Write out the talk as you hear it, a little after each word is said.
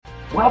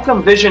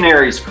Welcome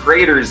visionaries,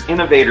 creators,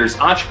 innovators,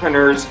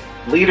 entrepreneurs,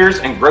 leaders,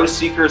 and growth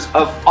seekers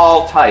of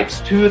all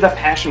types to the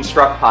Passion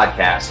Struck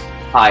podcast.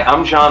 Hi,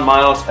 I'm John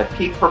Miles, a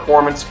peak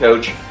performance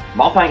coach,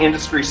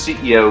 multi-industry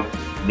CEO,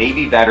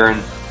 Navy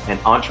veteran,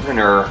 and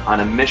entrepreneur on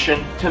a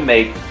mission to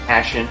make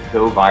passion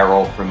go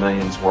viral for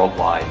millions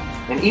worldwide.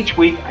 And each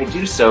week I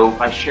do so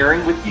by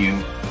sharing with you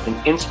an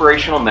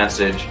inspirational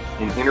message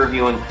and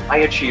interviewing high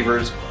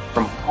achievers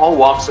from all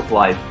walks of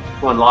life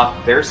to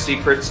unlock their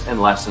secrets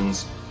and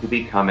lessons to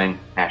becoming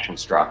passion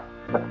struck.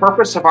 The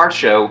purpose of our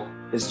show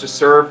is to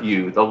serve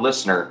you, the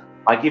listener,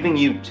 by giving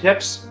you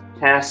tips,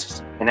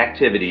 tasks, and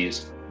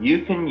activities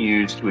you can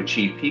use to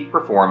achieve peak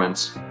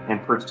performance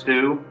and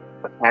pursue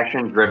the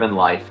passion-driven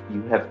life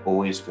you have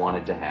always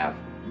wanted to have.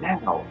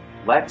 Now,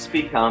 let's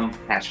become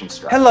passion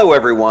struck. Hello,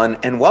 everyone,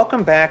 and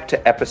welcome back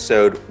to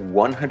episode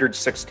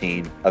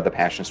 116 of the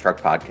Passion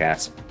Struck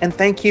podcast. And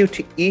thank you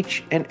to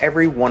each and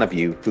every one of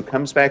you who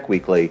comes back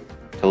weekly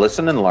to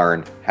listen and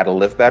learn how to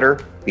live better,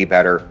 be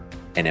better,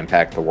 and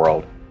impact the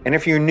world. And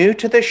if you're new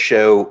to this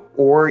show,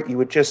 or you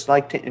would just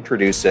like to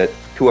introduce it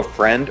to a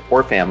friend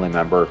or family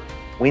member,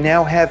 we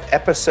now have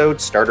episode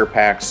starter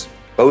packs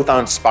both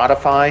on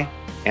Spotify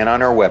and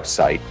on our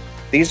website.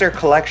 These are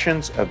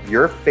collections of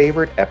your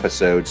favorite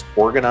episodes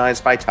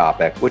organized by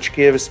topic, which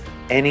gives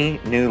any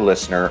new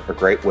listener a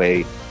great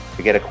way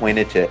to get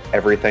acquainted to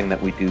everything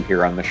that we do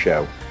here on the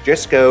show.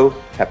 Just go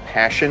to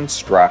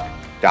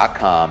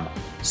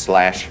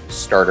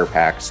passionstruck.com/starter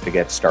packs to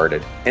get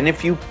started. And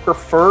if you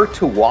prefer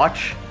to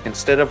watch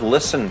instead of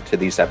listen to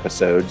these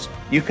episodes,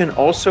 you can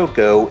also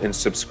go and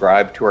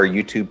subscribe to our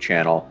YouTube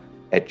channel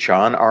at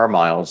John R.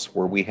 Miles,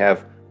 where we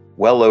have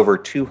well over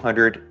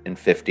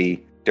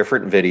 250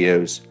 different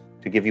videos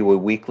to give you a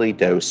weekly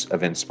dose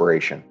of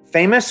inspiration.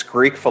 Famous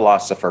Greek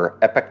philosopher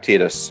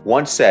Epictetus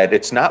once said,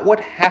 "It's not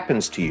what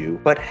happens to you,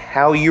 but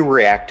how you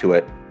react to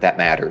it that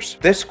matters."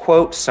 This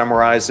quote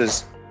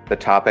summarizes the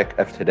topic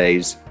of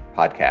today's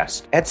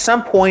podcast. At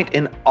some point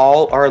in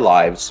all our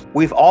lives,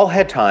 we've all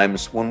had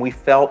times when we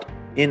felt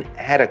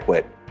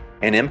inadequate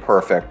and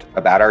imperfect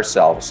about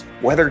ourselves,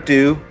 whether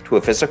due to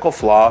a physical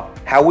flaw,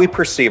 how we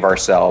perceive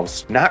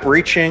ourselves, not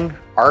reaching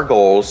our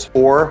goals,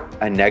 or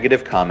a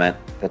negative comment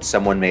that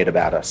someone made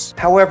about us.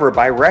 However,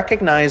 by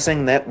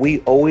recognizing that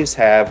we always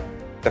have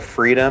the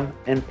freedom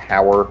and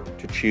power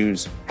to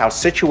choose how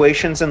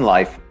situations in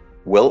life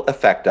will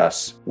affect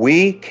us,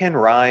 we can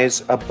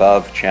rise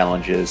above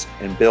challenges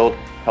and build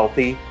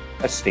healthy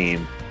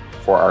esteem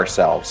for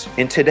ourselves.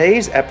 In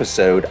today's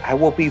episode, I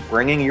will be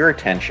bringing your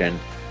attention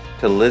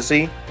to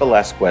Lizzie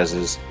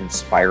Velasquez's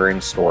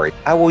inspiring story.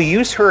 I will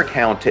use her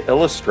account to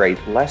illustrate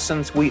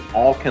lessons we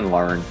all can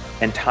learn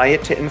and tie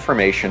it to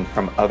information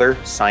from other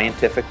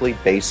scientifically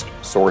based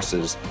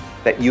sources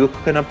that you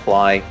can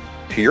apply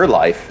to your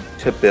life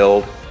to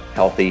build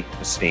healthy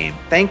esteem.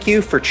 Thank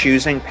you for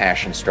choosing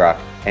Passion Struck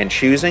and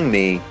choosing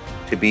me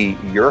to be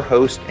your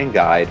host and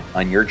guide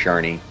on your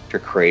journey to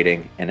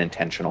creating an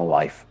intentional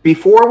life.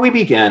 Before we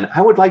begin,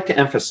 I would like to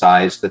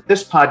emphasize that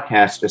this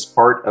podcast is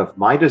part of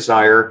my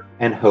desire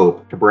and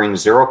hope to bring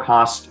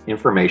zero-cost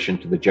information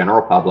to the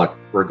general public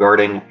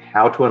regarding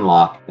how to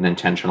unlock an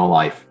intentional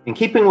life. In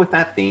keeping with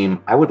that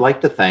theme, I would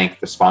like to thank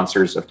the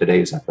sponsors of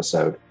today's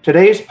episode.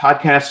 Today's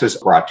podcast is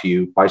brought to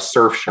you by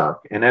Surfshark,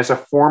 and as a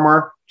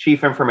former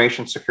Chief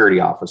Information Security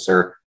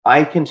Officer,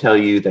 I can tell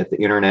you that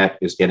the internet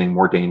is getting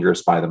more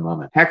dangerous by the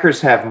moment. Hackers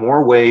have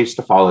more ways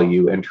to follow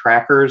you, and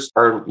trackers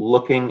are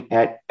looking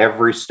at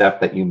every step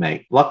that you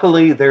make.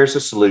 Luckily, there's a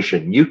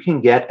solution. You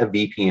can get a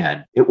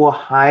VPN. It will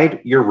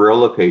hide your real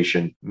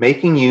location,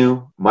 making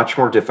you much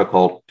more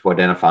difficult to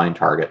identify and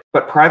target.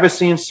 But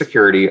privacy and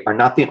security are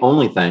not the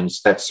only things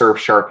that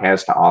Surfshark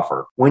has to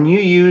offer. When you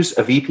use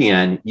a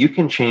VPN, you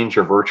can change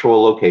your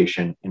virtual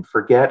location and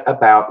forget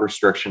about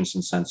restrictions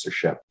and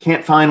censorship.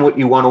 Can't find what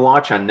you want to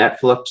watch on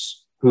Netflix,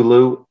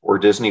 Hulu, or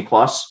Disney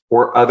Plus,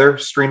 or other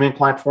streaming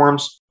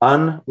platforms?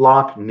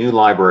 Unlock new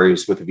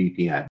libraries with a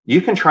VPN.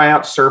 You can try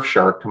out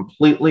Surfshark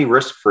completely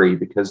risk-free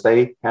because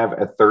they have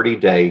a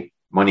 30-day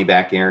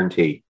money-back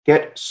guarantee.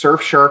 Get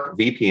Surfshark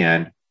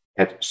VPN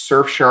at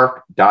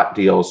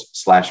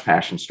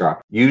surfshark.deals/passionstruck.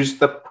 Use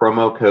the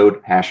promo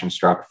code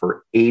passionstruck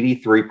for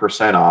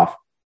 83% off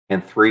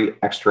and 3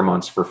 extra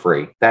months for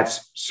free.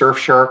 That's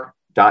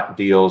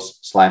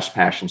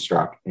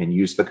surfshark.deals/passionstruck and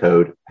use the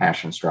code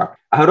passionstruck.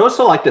 I would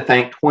also like to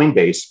thank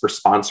Coinbase for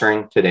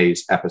sponsoring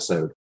today's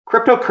episode.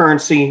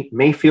 Cryptocurrency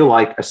may feel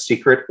like a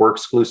secret or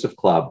exclusive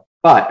club,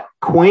 but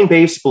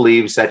Coinbase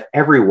believes that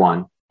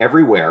everyone,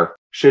 everywhere,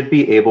 should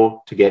be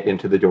able to get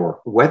into the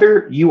door.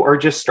 Whether you are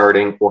just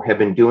starting or have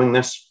been doing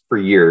this for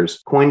years,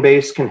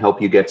 Coinbase can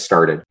help you get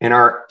started and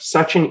are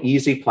such an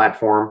easy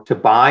platform to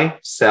buy,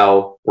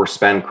 sell, or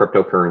spend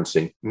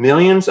cryptocurrency.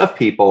 Millions of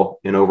people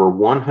in over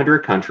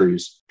 100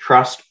 countries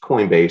trust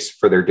Coinbase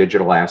for their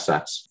digital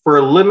assets. For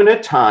a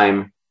limited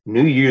time,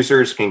 new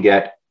users can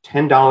get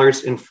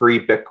 $10 in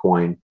free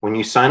Bitcoin when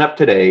you sign up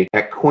today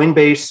at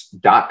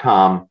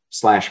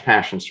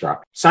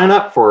coinbase.com/passionstruck. Sign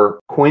up for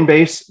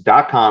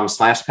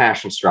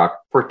coinbase.com/passionstruck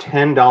for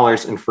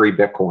 $10 in free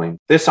Bitcoin.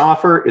 This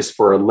offer is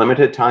for a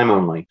limited time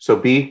only, so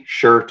be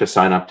sure to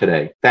sign up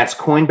today. That's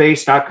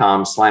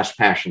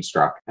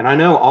coinbase.com/passionstruck. And I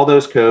know all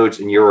those codes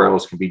and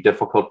URLs can be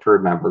difficult to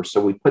remember,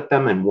 so we put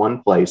them in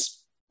one place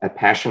at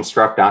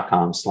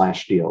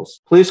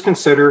passionstruck.com/deals. Please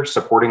consider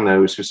supporting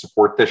those who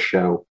support this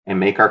show and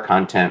make our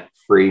content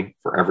free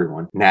for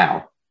everyone.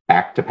 Now,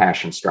 back to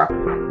Passionstruck.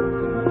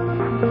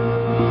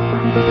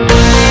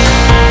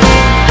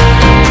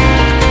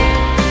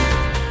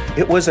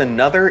 It was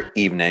another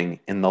evening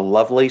in the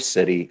lovely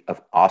city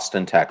of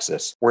Austin,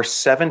 Texas, where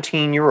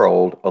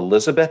 17-year-old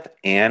Elizabeth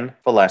Ann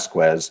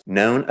Velasquez,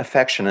 known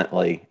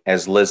affectionately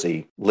as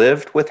Lizzie,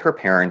 lived with her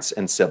parents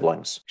and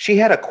siblings. She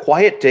had a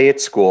quiet day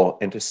at school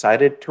and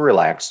decided to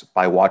relax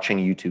by watching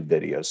YouTube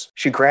videos.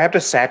 She grabbed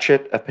a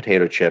sachet of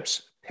potato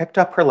chips, picked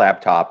up her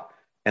laptop,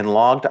 and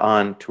logged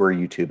on to her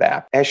YouTube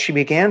app. As she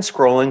began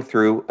scrolling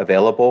through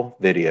available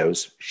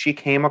videos, she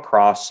came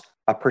across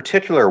a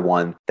particular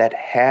one that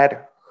had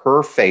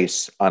her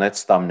face on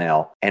its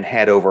thumbnail and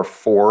had over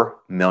 4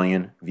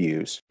 million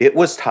views. It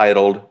was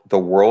titled "The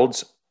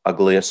World's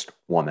Ugliest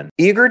Woman."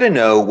 Eager to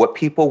know what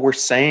people were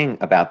saying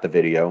about the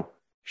video,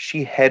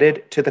 she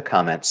headed to the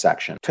comment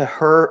section. To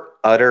her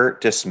utter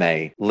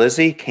dismay,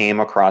 Lizzie came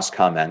across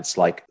comments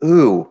like,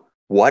 "Ooh,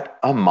 what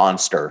a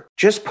monster.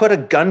 Just put a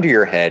gun to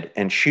your head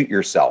and shoot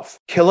yourself.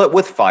 Kill it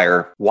with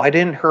fire. Why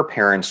didn't her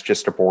parents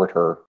just abort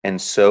her?"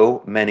 And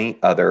so many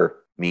other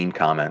mean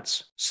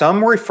comments.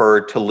 Some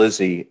referred to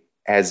Lizzie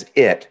as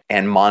it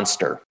and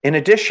monster. In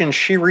addition,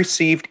 she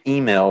received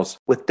emails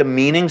with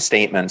demeaning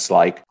statements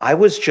like, "I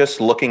was just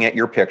looking at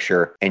your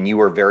picture and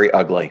you are very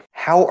ugly.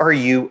 How are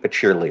you a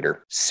cheerleader?"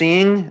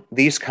 Seeing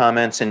these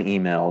comments and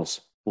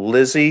emails,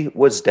 Lizzie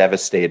was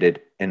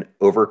devastated and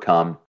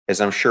overcome, as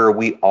I'm sure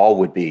we all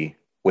would be,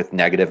 with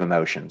negative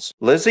emotions.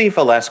 Lizzie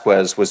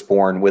Velasquez was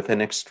born with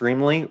an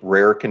extremely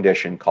rare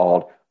condition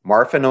called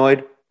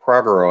marfanoid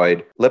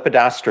progeroid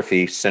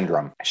lipodystrophy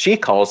syndrome. She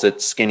calls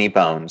it skinny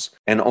bones,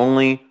 and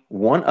only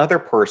one other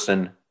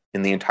person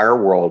in the entire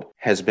world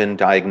has been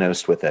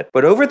diagnosed with it.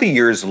 But over the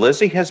years,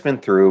 Lizzie has been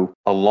through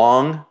a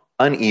long,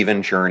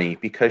 uneven journey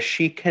because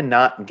she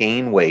cannot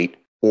gain weight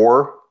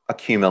or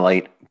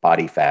accumulate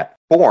body fat.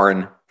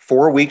 Born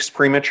 4 weeks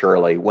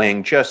prematurely,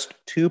 weighing just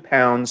 2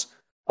 pounds,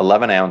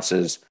 11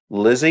 ounces,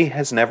 Lizzie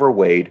has never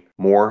weighed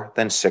more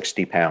than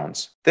 60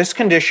 pounds. This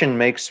condition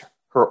makes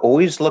her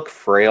always look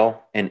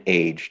frail and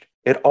aged.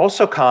 It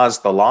also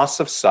caused the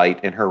loss of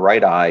sight in her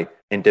right eye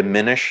and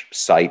diminished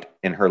sight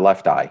in her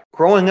left eye.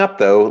 Growing up,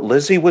 though,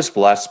 Lizzie was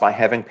blessed by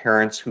having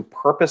parents who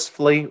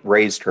purposefully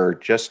raised her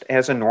just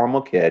as a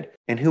normal kid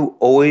and who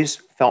always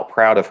felt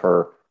proud of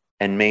her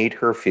and made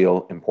her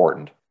feel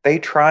important. They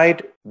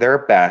tried their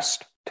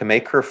best to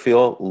make her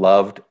feel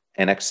loved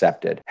and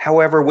accepted.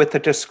 However, with the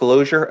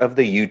disclosure of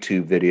the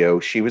YouTube video,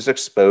 she was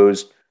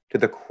exposed to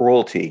the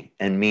cruelty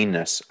and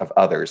meanness of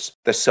others.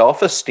 The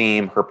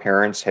self-esteem her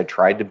parents had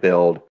tried to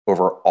build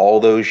over all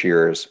those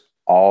years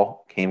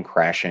all came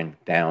crashing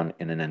down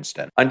in an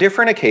instant. On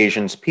different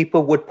occasions,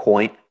 people would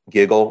point,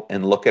 giggle,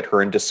 and look at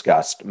her in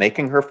disgust,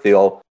 making her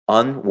feel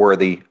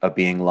unworthy of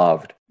being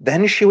loved.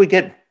 Then she would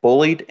get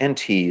bullied and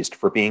teased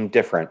for being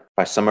different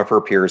by some of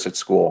her peers at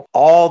school.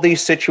 All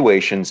these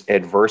situations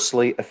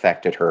adversely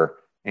affected her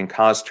and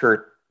caused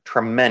her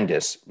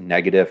tremendous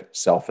negative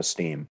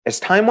self-esteem.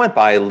 As time went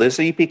by,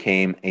 Lizzie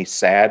became a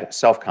sad,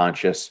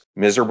 self-conscious,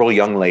 miserable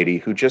young lady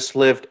who just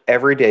lived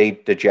every day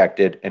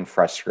dejected and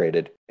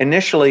frustrated.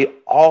 Initially,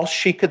 all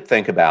she could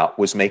think about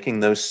was making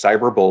those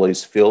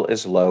cyberbullies feel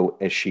as low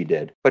as she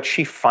did, but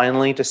she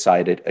finally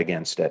decided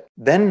against it.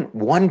 Then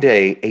one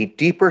day, a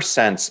deeper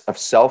sense of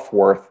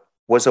self-worth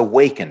was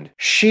awakened.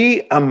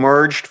 She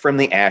emerged from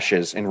the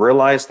ashes and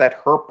realized that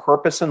her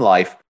purpose in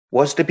life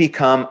was to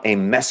become a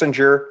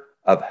messenger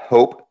of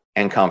hope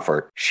and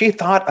comfort. She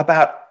thought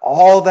about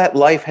all that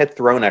life had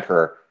thrown at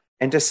her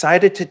and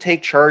decided to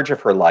take charge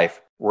of her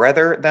life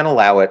rather than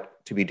allow it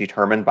to be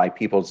determined by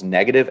people's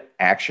negative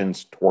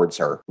actions towards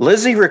her.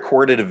 Lizzie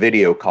recorded a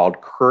video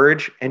called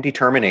 "Courage and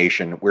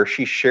Determination," where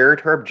she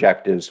shared her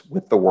objectives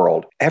with the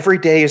world. "Every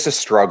day is a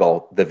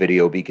struggle," the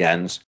video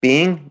begins.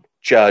 "Being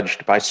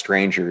judged by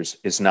strangers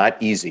is not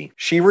easy."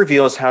 She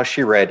reveals how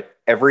she read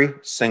every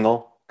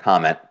single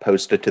comment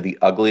posted to the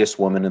 "Ugliest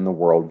Woman in the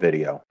World"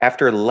 video.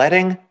 After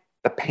letting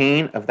the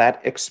pain of that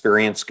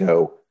experience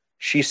go,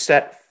 she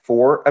set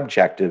 4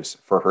 objectives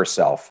for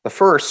herself. The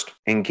first,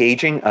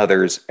 engaging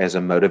others as a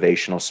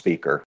motivational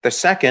speaker. The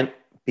second,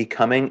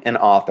 becoming an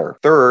author.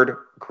 Third,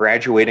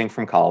 graduating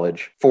from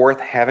college.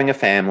 Fourth, having a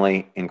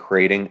family and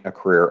creating a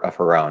career of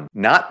her own.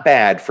 Not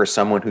bad for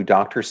someone who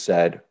doctors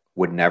said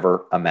would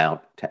never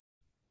amount to.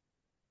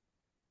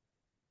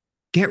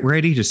 Get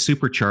ready to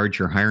supercharge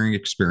your hiring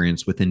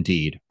experience with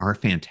Indeed, our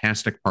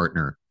fantastic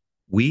partner.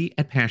 We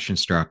at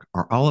PassionStruck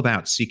are all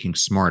about seeking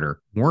smarter,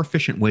 more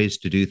efficient ways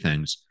to do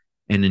things,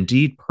 and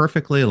Indeed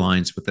perfectly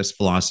aligns with this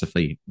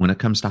philosophy when it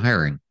comes to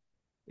hiring.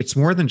 It's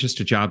more than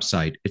just a job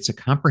site, it's a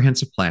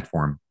comprehensive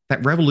platform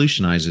that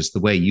revolutionizes the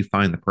way you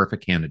find the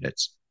perfect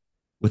candidates.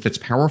 With its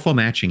powerful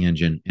matching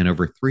engine and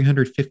over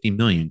 350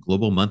 million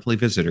global monthly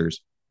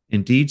visitors,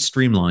 Indeed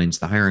streamlines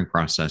the hiring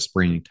process,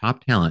 bringing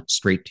top talent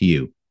straight to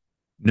you.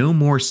 No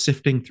more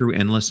sifting through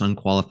endless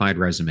unqualified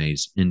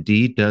resumes.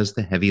 Indeed does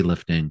the heavy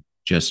lifting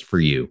just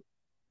for you.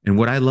 And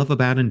what I love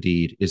about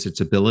Indeed is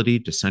its ability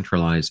to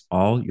centralize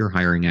all your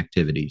hiring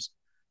activities,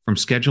 from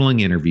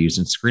scheduling interviews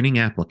and screening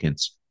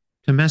applicants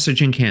to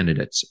messaging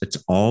candidates. It's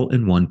all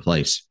in one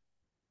place.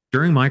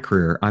 During my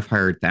career, I've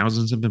hired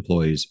thousands of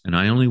employees, and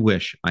I only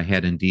wish I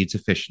had Indeed's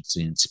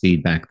efficiency and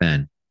speed back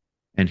then.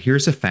 And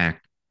here's a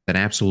fact that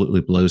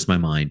absolutely blows my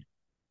mind: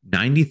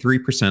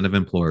 93% of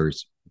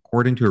employers,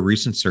 according to a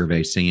recent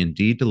survey, say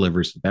Indeed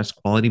delivers the best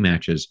quality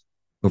matches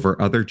over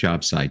other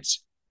job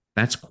sites.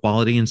 That's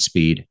quality and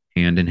speed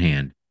hand in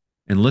hand.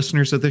 And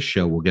listeners of this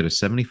show will get a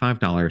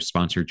 $75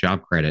 sponsored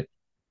job credit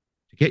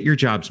to get your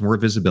jobs more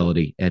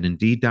visibility at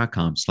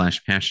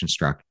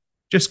Indeed.com/PassionStruck.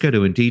 Just go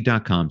to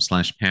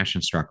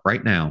Indeed.com/PassionStruck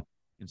right now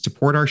and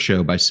support our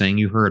show by saying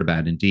you heard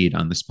about Indeed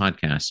on this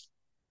podcast.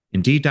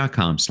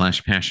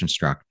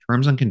 Indeed.com/PassionStruck.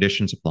 Terms and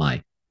conditions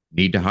apply.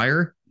 Need to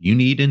hire? You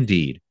need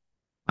Indeed.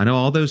 I know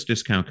all those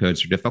discount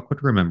codes are difficult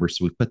to remember,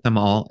 so we put them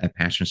all at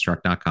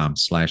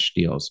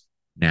PassionStruck.com/deals.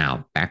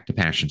 Now, back to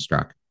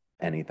PassionStruck.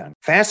 Anything.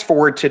 Fast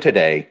forward to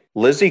today,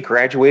 Lizzie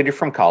graduated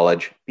from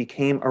college,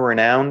 became a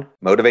renowned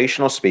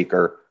motivational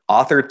speaker,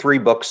 authored 3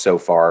 books so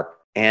far,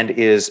 and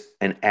is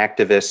an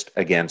activist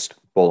against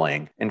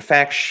bullying. In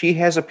fact, she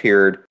has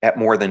appeared at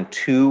more than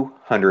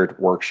 200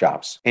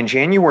 workshops. In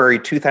January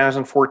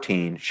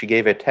 2014, she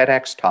gave a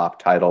TEDx talk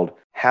titled,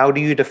 "How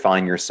Do You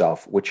Define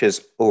Yourself?" which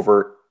has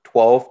over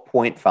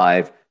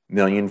 12.5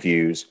 million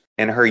views.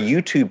 And her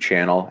YouTube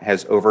channel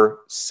has over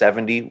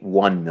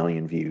 71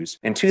 million views.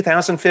 In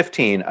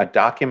 2015, a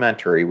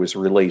documentary was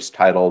released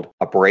titled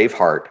A Brave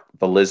Heart,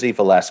 the Lizzie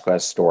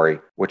Velasquez story,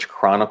 which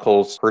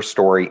chronicles her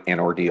story and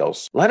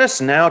ordeals. Let us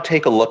now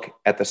take a look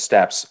at the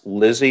steps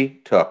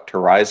Lizzie took to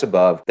rise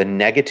above the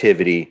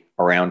negativity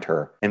around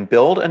her and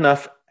build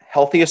enough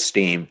healthy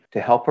esteem to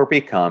help her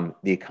become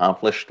the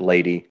accomplished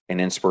lady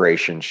and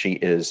inspiration she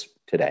is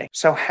today.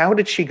 So how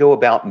did she go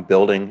about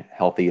building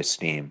healthy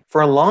esteem? For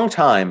a long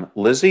time,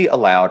 Lizzie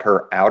allowed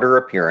her outer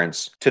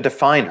appearance to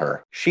define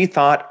her. She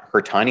thought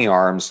her tiny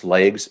arms,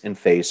 legs, and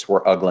face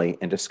were ugly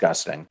and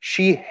disgusting.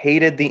 She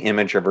hated the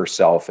image of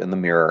herself in the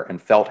mirror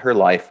and felt her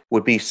life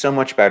would be so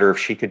much better if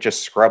she could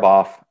just scrub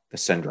off the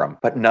syndrome.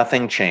 But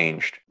nothing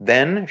changed.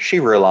 Then she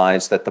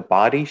realized that the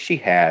body she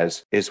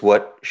has is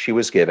what she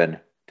was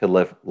given to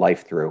live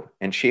life through,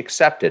 and she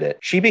accepted it.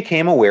 She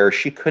became aware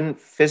she couldn't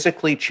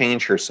physically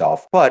change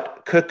herself,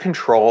 but could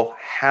control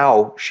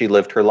how she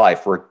lived her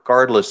life,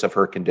 regardless of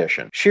her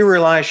condition. She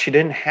realized she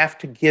didn't have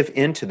to give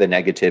in to the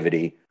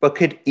negativity, but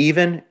could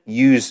even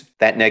use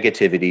that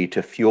negativity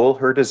to fuel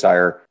her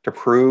desire to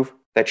prove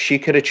that she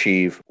could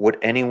achieve what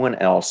anyone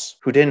else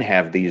who didn't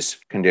have these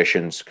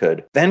conditions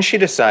could. Then she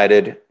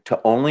decided to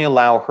only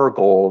allow her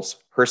goals,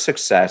 her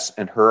success,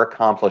 and her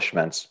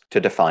accomplishments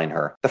to define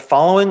her. The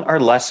following are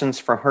lessons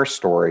from her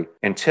story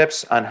and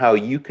tips on how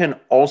you can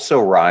also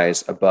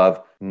rise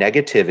above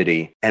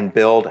negativity and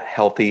build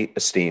healthy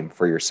esteem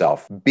for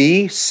yourself.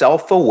 Be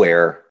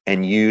self-aware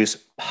and use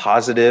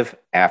positive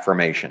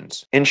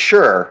affirmations.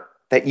 Ensure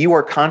that you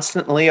are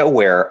constantly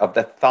aware of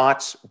the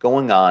thoughts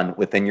going on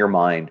within your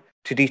mind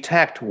to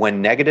detect when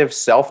negative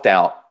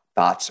self-doubt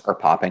thoughts are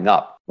popping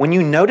up. When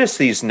you notice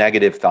these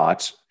negative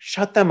thoughts,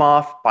 shut them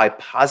off by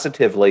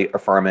positively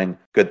affirming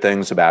good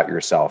things about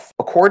yourself.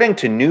 According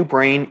to new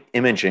brain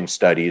imaging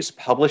studies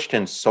published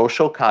in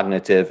Social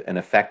Cognitive and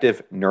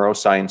Affective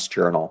Neuroscience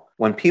Journal,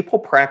 when people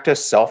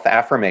practice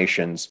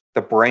self-affirmations,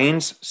 the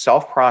brain's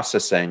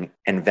self-processing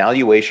and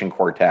valuation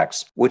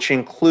cortex, which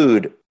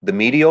include the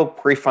medial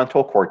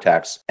prefrontal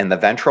cortex and the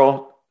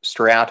ventral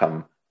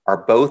striatum, are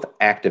both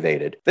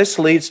activated. This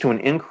leads to an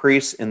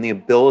increase in the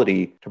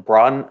ability to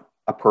broaden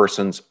a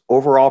person's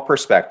overall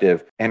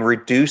perspective and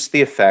reduce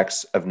the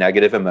effects of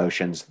negative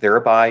emotions,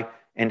 thereby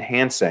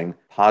enhancing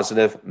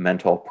positive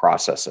mental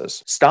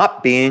processes.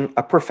 Stop being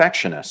a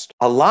perfectionist.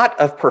 A lot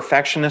of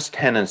perfectionist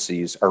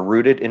tendencies are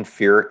rooted in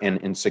fear and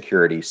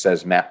insecurity,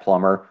 says Matt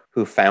Plummer,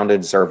 who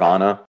founded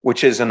Zarvana,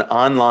 which is an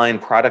online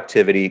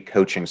productivity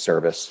coaching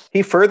service.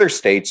 He further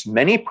states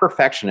many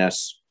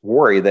perfectionists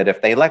worry that if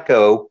they let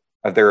go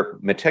of their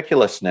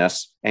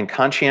meticulousness and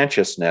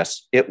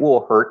conscientiousness, it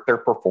will hurt their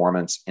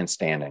performance and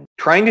standing.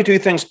 Trying to do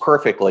things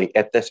perfectly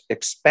at the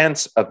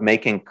expense of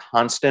making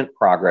constant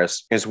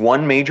progress is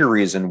one major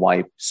reason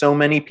why so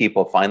many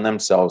people find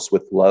themselves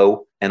with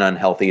low and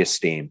unhealthy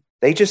esteem.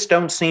 They just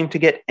don't seem to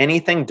get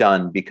anything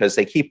done because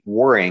they keep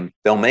worrying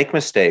they'll make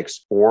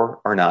mistakes or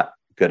are not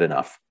good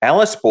enough.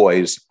 Alice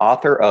Boyes,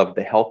 author of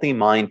The Healthy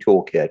Mind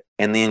Toolkit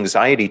and The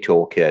Anxiety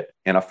Toolkit,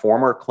 and a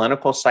former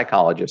clinical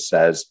psychologist,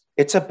 says,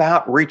 "It's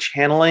about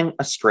rechanneling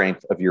a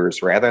strength of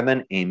yours rather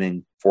than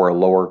aiming for a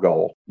lower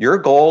goal. Your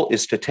goal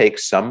is to take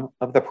some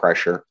of the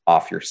pressure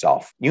off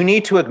yourself. You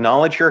need to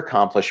acknowledge your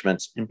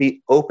accomplishments and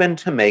be open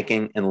to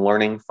making and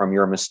learning from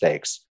your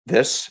mistakes.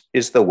 This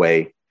is the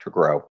way to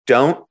grow.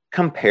 Don't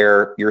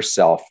compare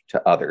yourself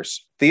to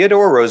others.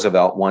 Theodore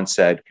Roosevelt once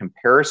said,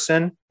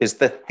 "Comparison is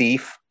the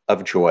thief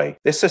of joy."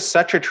 This is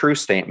such a true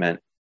statement,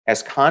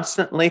 as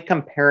constantly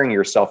comparing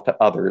yourself to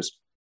others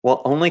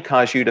will only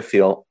cause you to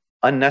feel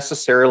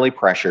unnecessarily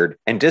pressured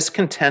and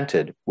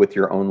discontented with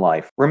your own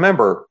life.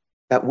 Remember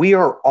that we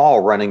are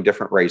all running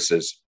different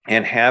races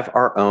and have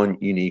our own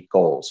unique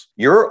goals.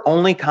 Your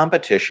only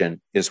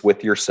competition is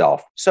with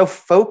yourself. So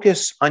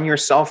focus on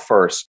yourself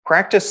first.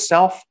 Practice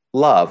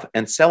self-love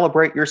and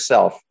celebrate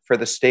yourself for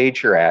the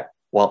stage you're at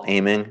while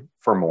aiming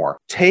for more.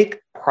 Take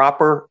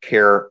proper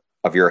care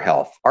of your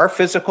health. Our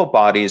physical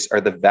bodies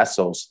are the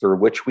vessels through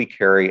which we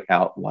carry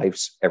out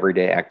life's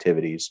everyday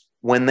activities.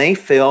 When they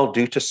fail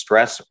due to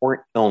stress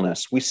or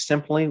illness, we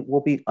simply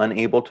will be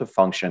unable to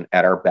function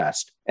at our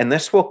best. And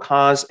this will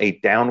cause a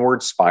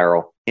downward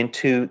spiral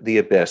into the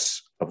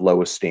abyss of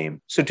low esteem.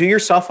 So do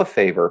yourself a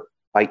favor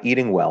by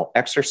eating well,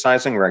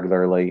 exercising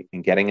regularly,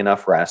 and getting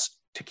enough rest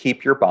to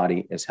keep your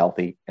body as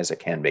healthy as it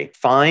can be.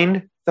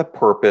 Find the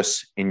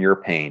purpose in your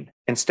pain.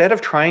 Instead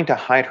of trying to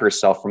hide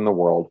herself from the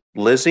world,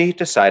 Lizzie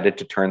decided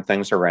to turn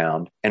things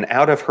around and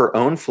out of her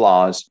own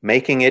flaws,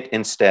 making it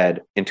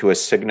instead into a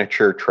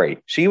signature trait.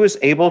 She was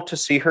able to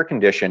see her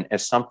condition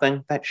as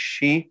something that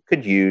she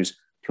could use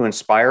to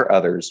inspire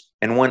others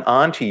and went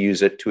on to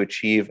use it to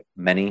achieve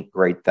many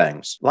great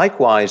things.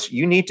 Likewise,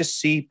 you need to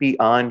see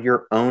beyond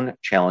your own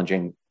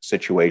challenging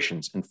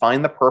situations and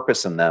find the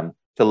purpose in them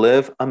to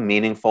live a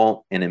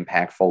meaningful and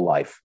impactful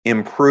life.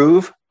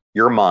 Improve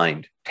your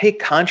mind. Take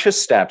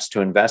conscious steps to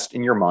invest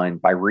in your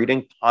mind by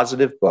reading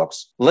positive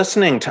books,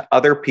 listening to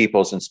other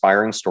people's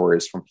inspiring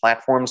stories from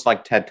platforms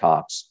like TED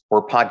Talks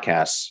or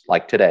podcasts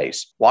like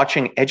today's,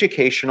 watching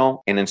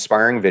educational and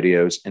inspiring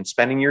videos, and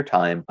spending your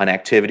time on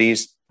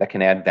activities that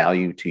can add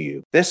value to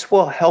you. This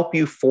will help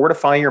you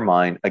fortify your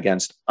mind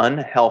against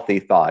unhealthy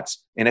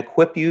thoughts and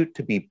equip you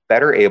to be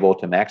better able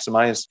to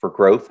maximize for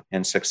growth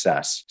and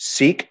success.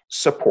 Seek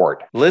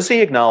support.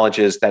 Lizzie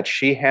acknowledges that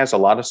she has a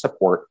lot of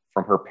support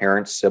from her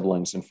parents,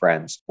 siblings, and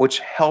friends, which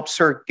helps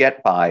her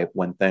get by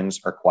when things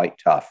are quite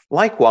tough.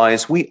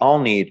 Likewise, we all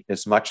need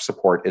as much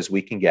support as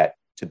we can get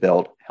to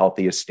build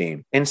healthy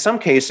esteem. In some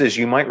cases,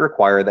 you might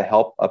require the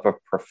help of a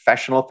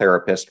professional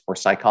therapist or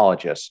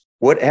psychologist.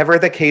 Whatever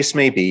the case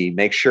may be,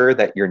 make sure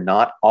that you're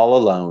not all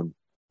alone,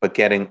 but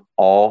getting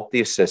all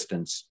the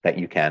assistance that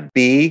you can.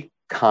 Be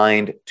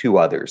kind to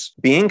others.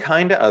 Being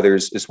kind to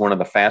others is one of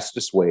the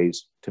fastest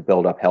ways to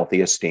build up healthy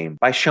esteem.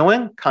 By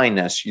showing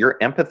kindness, your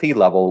empathy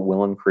level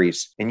will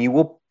increase and you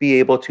will be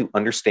able to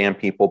understand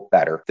people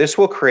better. This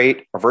will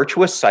create a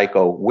virtuous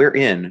cycle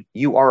wherein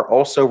you are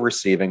also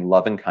receiving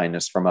love and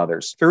kindness from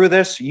others. Through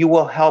this, you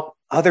will help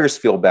others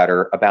feel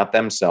better about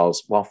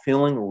themselves while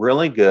feeling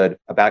really good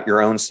about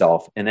your own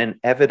self and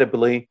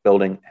inevitably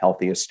building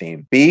healthy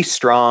esteem. Be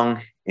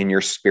strong in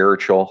your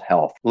spiritual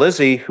health.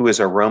 Lizzie, who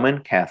is a Roman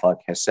Catholic,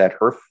 has said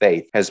her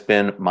faith has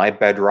been my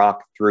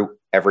bedrock through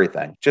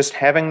everything. Just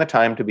having the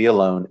time to be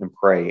alone and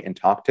pray and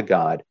talk to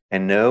God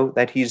and know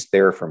that He's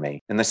there for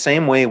me. In the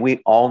same way,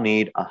 we all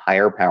need a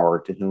higher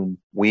power to whom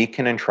we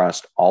can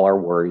entrust all our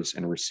worries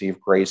and receive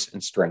grace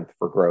and strength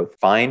for growth.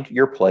 Find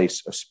your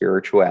place of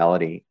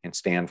spirituality and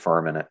stand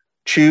firm in it.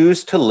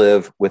 Choose to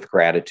live with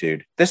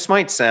gratitude. This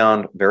might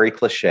sound very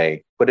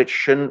cliche, but it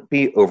shouldn't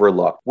be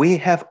overlooked. We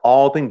have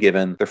all been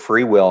given the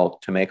free will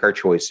to make our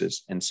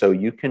choices, and so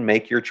you can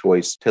make your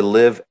choice to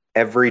live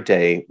every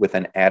day with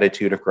an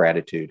attitude of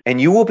gratitude.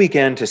 And you will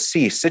begin to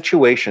see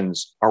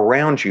situations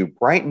around you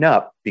brighten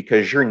up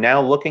because you're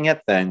now looking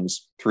at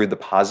things through the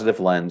positive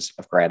lens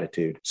of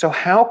gratitude. So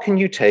how can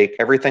you take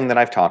everything that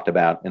I've talked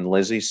about in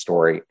Lizzie's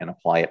story and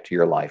apply it to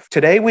your life?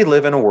 Today, we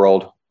live in a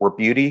world where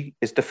beauty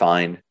is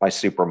defined by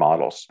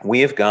supermodels.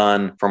 We have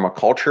gone from a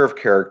culture of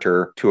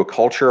character to a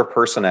culture of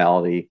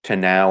personality to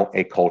now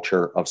a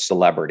culture of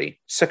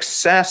celebrity.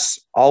 Success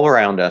all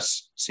around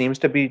us seems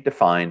to be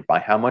defined by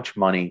how much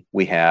money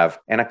we have,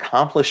 and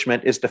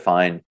accomplishment is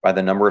defined by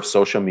the number of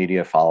social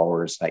media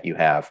followers that you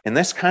have. In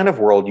this kind of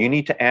world, you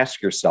need to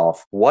ask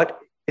yourself, what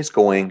is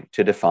going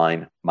to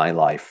define my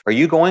life? Are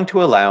you going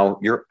to allow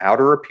your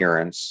outer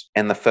appearance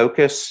and the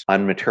focus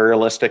on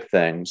materialistic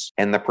things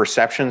and the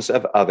perceptions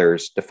of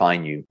others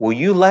define you? Will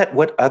you let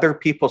what other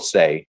people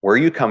say, where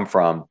you come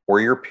from,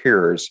 or your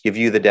peers give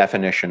you the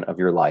definition of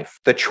your life?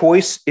 The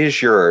choice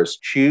is yours.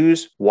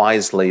 Choose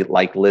wisely,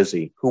 like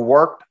Lizzie, who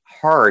worked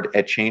hard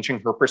at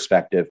changing her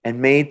perspective and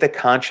made the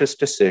conscious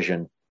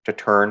decision to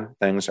turn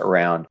things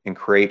around and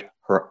create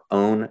her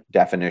own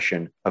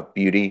definition of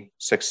beauty,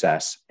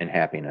 success, and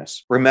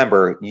happiness.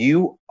 Remember,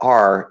 you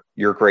are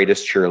your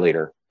greatest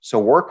cheerleader. So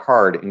work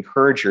hard,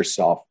 encourage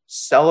yourself,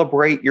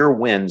 celebrate your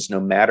wins, no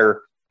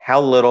matter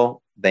how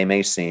little they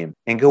may seem,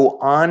 and go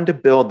on to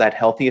build that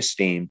healthy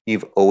esteem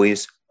you've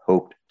always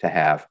hoped to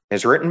have.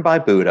 As written by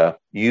Buddha,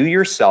 you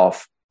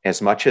yourself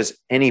as much as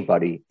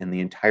anybody in the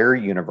entire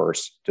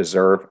universe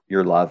deserve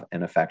your love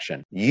and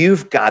affection.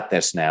 You've got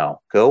this now.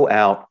 Go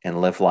out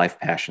and live life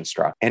passion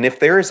struck. And if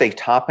there is a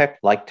topic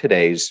like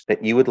today's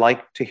that you would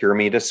like to hear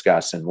me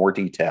discuss in more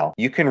detail,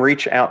 you can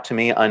reach out to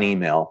me on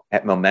email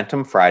at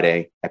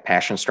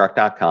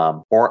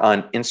momentumfriday@passionstruck.com or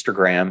on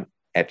Instagram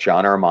at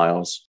John R.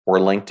 Miles or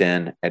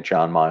LinkedIn at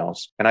John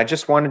Miles. And I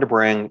just wanted to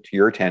bring to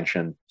your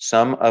attention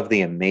some of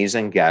the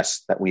amazing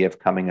guests that we have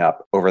coming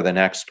up over the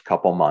next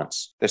couple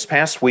months. This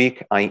past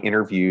week, I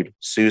interviewed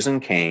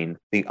Susan Cain,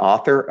 the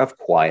author of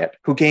Quiet,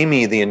 who gave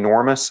me the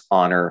enormous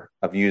honor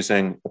of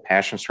using the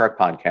Passion Struck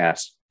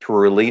podcast to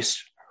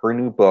release her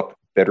new book,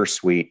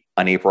 Bittersweet,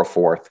 on April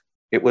 4th.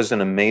 It was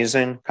an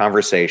amazing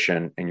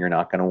conversation, and you're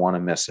not going to want to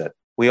miss it.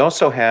 We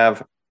also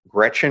have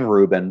Gretchen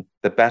Rubin,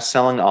 the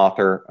best-selling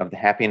author of The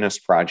Happiness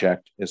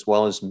Project, as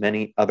well as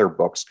many other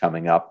books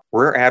coming up.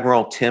 Rear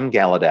Admiral Tim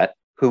Gallaudet,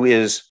 who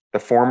is the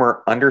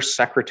former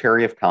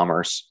Undersecretary of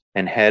Commerce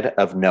and head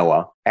of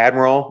NOAA.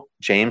 Admiral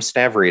James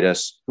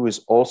Stavridis, who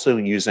is also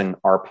using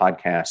our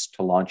podcast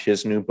to launch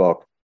his new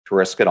book, To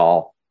Risk It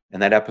All,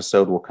 and that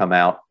episode will come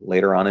out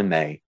later on in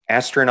May.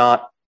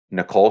 Astronaut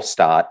Nicole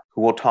Stott,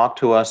 who will talk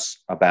to us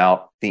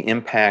about the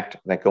impact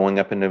that going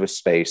up into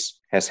space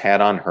has had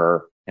on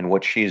her and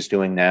what she's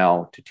doing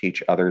now to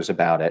teach others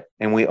about it.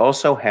 And we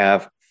also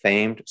have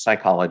famed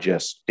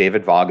psychologists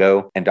David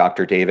Vago and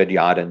Dr. David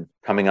Yadin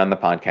coming on the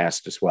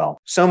podcast as well.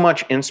 So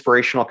much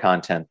inspirational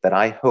content that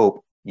I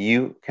hope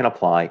you can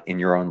apply in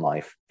your own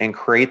life and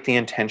create the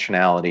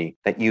intentionality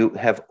that you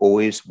have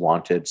always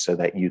wanted so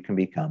that you can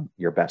become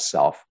your best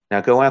self.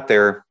 Now go out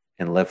there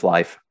and live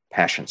life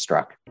passion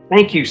struck.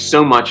 Thank you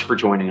so much for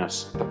joining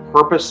us. The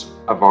purpose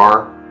of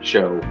our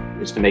show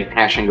is to make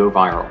passion go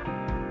viral.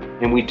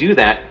 And we do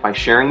that by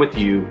sharing with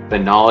you the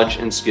knowledge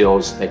and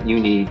skills that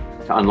you need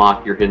to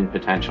unlock your hidden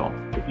potential.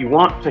 If you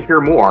want to hear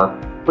more,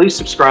 please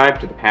subscribe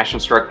to the Passion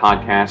Struck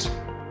podcast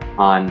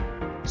on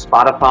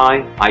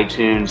Spotify,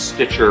 iTunes,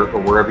 Stitcher, or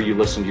wherever you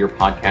listen to your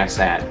podcasts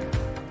at.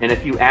 And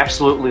if you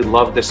absolutely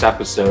love this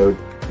episode,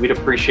 we'd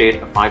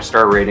appreciate a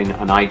 5-star rating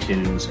on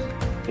iTunes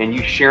and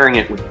you sharing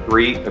it with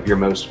 3 of your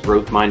most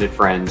growth-minded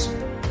friends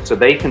so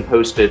they can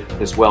post it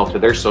as well to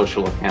their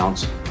social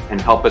accounts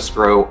and help us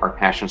grow our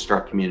Passion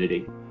Struck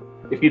community.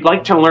 If you'd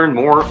like to learn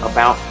more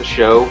about the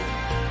show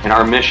and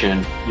our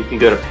mission, you can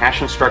go to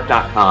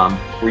passionstruck.com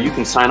where you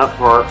can sign up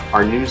for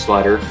our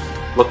newsletter,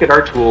 look at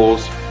our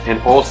tools, and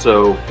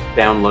also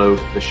download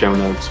the show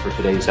notes for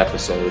today's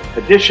episode.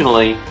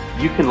 Additionally,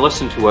 you can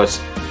listen to us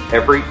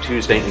every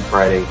Tuesday and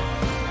Friday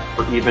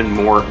for even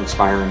more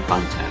inspiring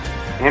content.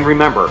 And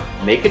remember,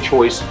 make a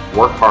choice,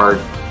 work hard,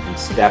 and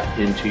step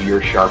into your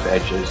sharp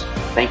edges.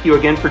 Thank you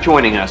again for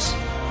joining us.